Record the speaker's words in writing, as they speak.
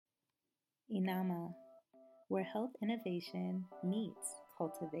Inama, where health innovation meets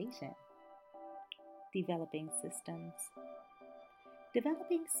cultivation. Developing systems.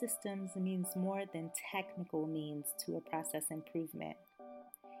 Developing systems means more than technical means to a process improvement.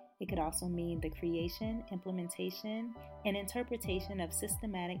 It could also mean the creation, implementation, and interpretation of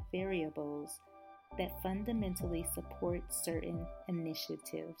systematic variables that fundamentally support certain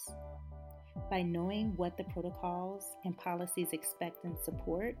initiatives. By knowing what the protocols and policies expect and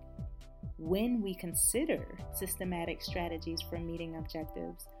support, when we consider systematic strategies for meeting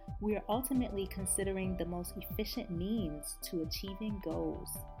objectives, we are ultimately considering the most efficient means to achieving goals.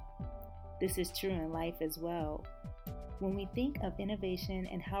 This is true in life as well. When we think of innovation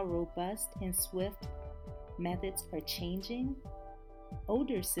and how robust and swift methods are changing,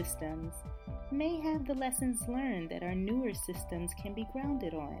 older systems may have the lessons learned that our newer systems can be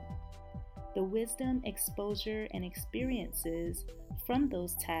grounded on. The wisdom, exposure, and experiences from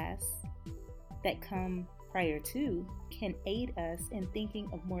those tasks that come prior to can aid us in thinking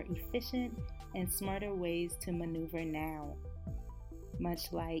of more efficient and smarter ways to maneuver now,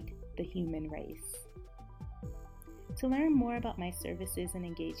 much like the human race. To learn more about my services and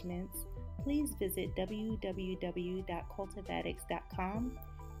engagements, please visit www.cultivatics.com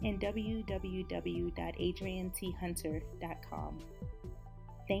and www.adrianthunter.com.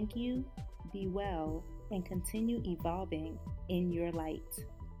 Thank you, be well, and continue evolving in your light.